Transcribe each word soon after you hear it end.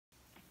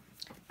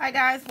Hi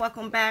guys,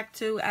 welcome back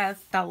to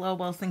Estella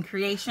Wilson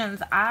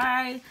Creations.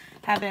 I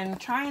have been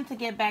trying to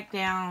get back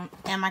down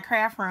in my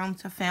craft room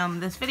to film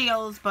this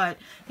videos, but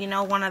you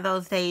know, one of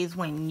those days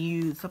when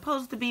you're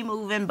supposed to be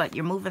moving, but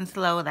you're moving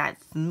slow.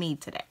 That's me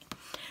today.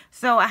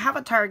 So I have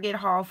a Target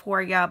haul for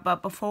you,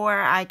 but before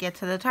I get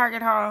to the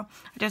Target haul,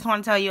 I just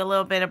want to tell you a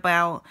little bit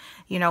about,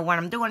 you know, what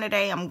I'm doing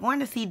today. I'm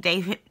going to see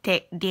Danny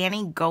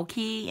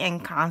Gokey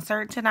in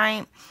concert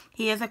tonight.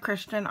 He is a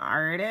Christian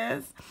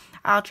artist.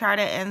 I'll try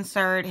to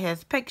insert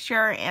his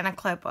picture and a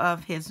clip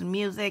of his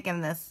music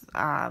in this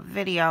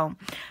video.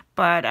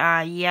 But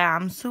yeah,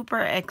 I'm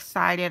super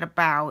excited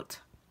about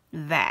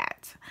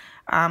that.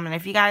 And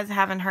if you guys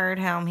haven't heard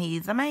him,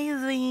 he's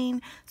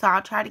amazing. So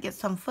I'll try to get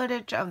some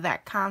footage of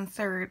that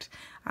concert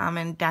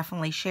and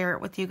definitely share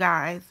it with you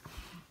guys.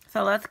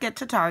 So let's get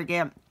to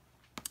Target.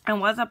 It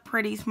was a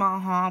pretty small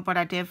haul, but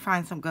I did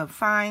find some good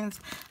finds.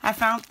 I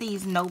found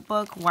these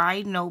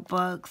wide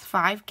notebooks,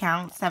 5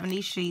 count,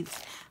 70 sheets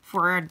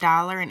for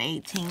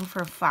 $1.18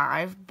 for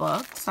 5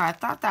 books. So I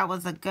thought that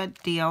was a good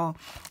deal.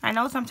 I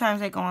know sometimes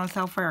they go on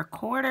sale for a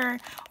quarter,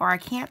 or I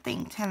can't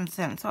think 10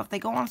 cents. So if they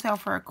go on sale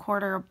for a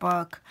quarter a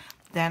book,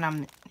 then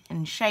I'm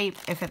in shape.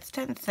 If it's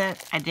 10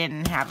 cents, I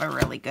didn't have a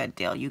really good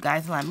deal. You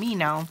guys let me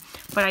know.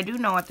 But I do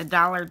know at the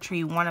Dollar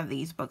Tree, one of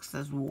these books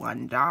is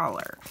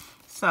 $1.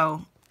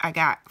 So I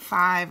got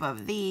 5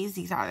 of these.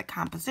 These are the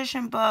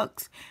composition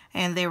books,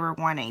 and they were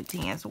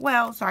 $1.18 as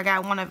well. So I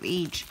got one of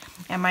each,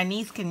 and my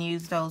niece can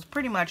use those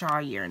pretty much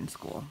all year in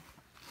school.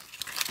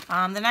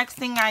 The next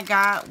thing I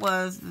got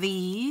was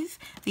these.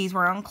 These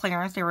were on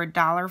clearance. They were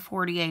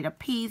 $1.48 a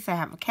piece. I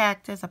have a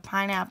cactus, a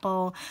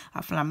pineapple,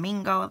 a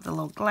flamingo, the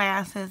little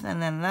glasses,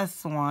 and then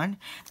this one.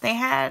 They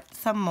had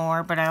some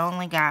more, but I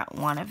only got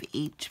one of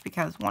each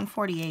because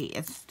 $1.48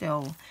 is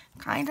still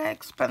kind of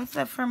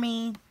expensive for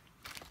me.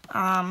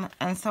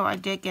 And so I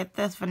did get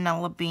this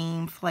vanilla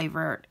bean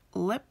flavored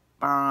lip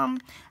balm.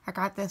 I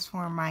got this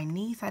for my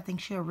niece. I think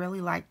she'll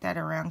really like that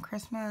around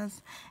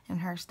Christmas and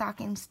her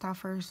stocking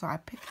stuffer, so I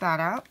picked that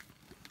up.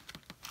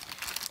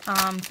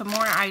 Some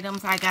more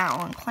items I got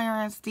on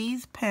clearance.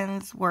 These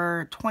pens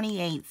were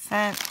 28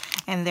 cents,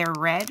 and they're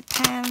red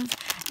pens.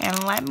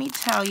 And let me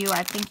tell you,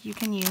 I think you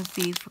can use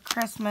these for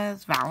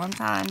Christmas,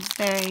 Valentine's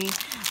Day.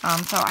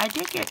 So I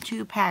did get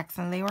 2 packs,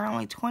 and they were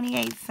only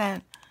 28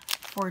 cents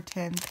for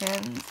 10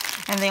 pens,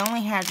 and they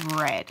only had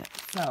red,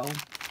 so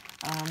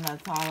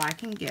that's all I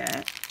can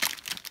get.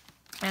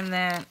 And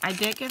then I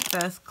did get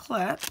this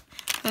clip.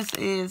 This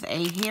is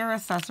a hair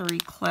accessory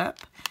clip.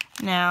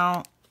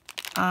 Now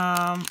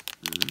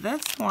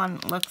this one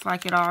looks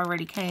like it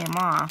already came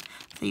off,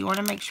 so you want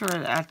to make sure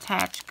it's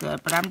attached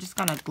good, but I'm just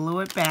going to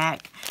glue it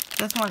back.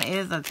 This one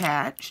is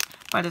attached,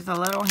 but it's a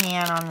little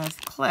hand on this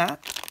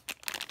clip,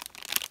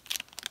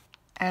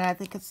 and I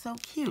think it's so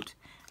cute.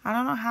 I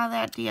don't know how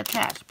that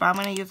detached, but I'm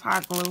going to use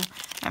hot glue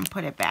and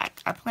put it back.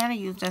 I plan to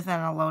use this in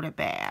a loaded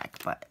bag,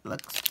 but it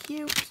looks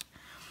cute.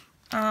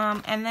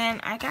 And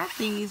then I got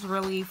these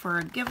really for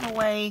a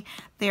giveaway.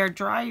 They're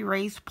dry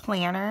erase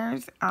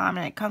planners, and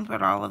it comes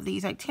with all of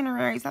these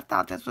itineraries. I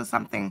thought this was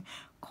something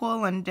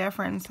cool and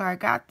different, so I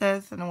got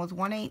this, and it was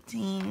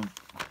 $1.18.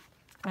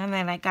 And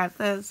then I got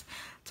this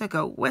to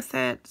go with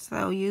it.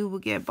 So you will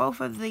get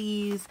both of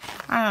these.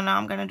 I don't know.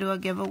 I'm going to do a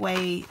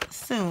giveaway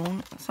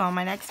soon. So on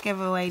my next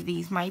giveaway,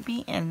 these might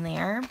be in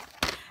there.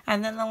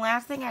 And then the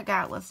last thing I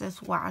got was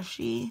this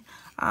washi.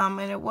 And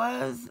it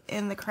was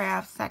in the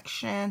craft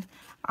section.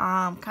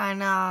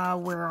 Kind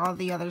of where all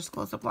the other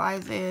school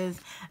supplies is.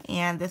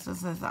 And this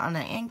was on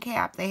an end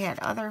cap. They had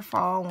other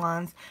fall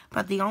ones.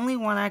 But the only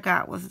one I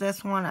got was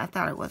this one. I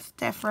thought it was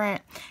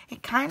different.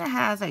 It kind of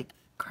has a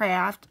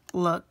craft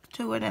look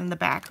to it in the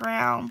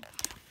background,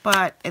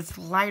 but it's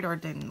lighter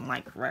than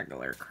like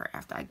regular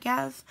craft, I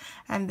guess.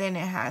 And then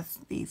it has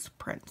these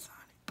prints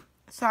on it.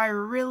 So I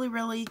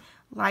really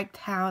liked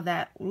how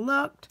that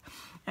looked.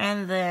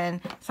 And then,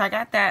 so I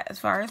got that as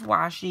far as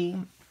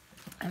washi.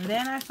 And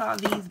then I saw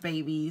these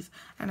babies,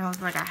 and I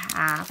was like, I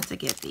have to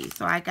get these.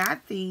 So I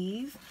got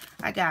these.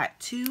 I got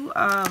 2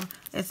 of,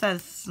 it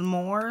says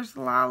s'mores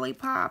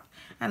lollipop,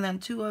 and then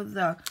 2 of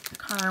the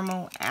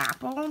caramel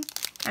apple.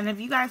 And if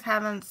you guys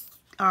haven't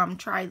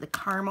tried the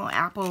caramel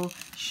apple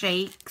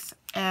shakes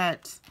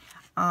at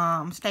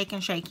Steak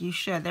and Shake, you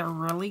should. They're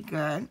really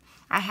good.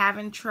 I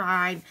haven't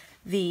tried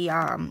the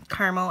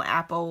caramel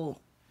apple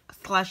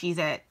slushies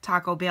at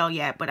Taco Bell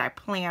yet, but I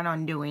plan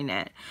on doing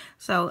it.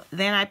 So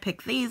then I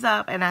picked these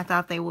up, and I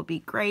thought they would be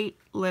great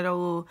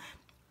little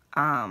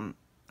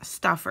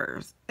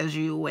stuffers, as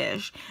you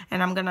wish.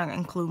 And I'm going to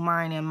include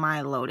mine in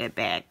my loaded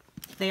bag.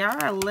 They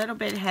are a little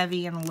bit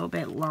heavy and a little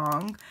bit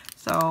long,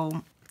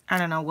 so I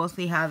don't know. We'll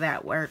see how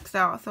that works. They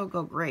also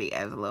go great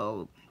as a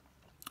little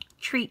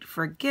treat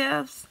for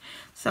gifts.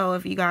 So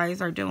if you guys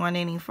are doing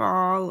any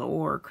fall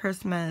or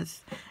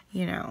Christmas,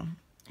 you know,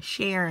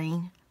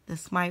 sharing,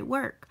 this might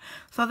work.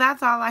 So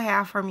that's all I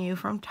have from you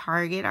from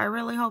Target. I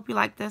really hope you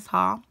like this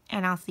haul,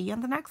 and I'll see you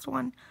in the next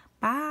one.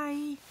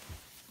 Bye.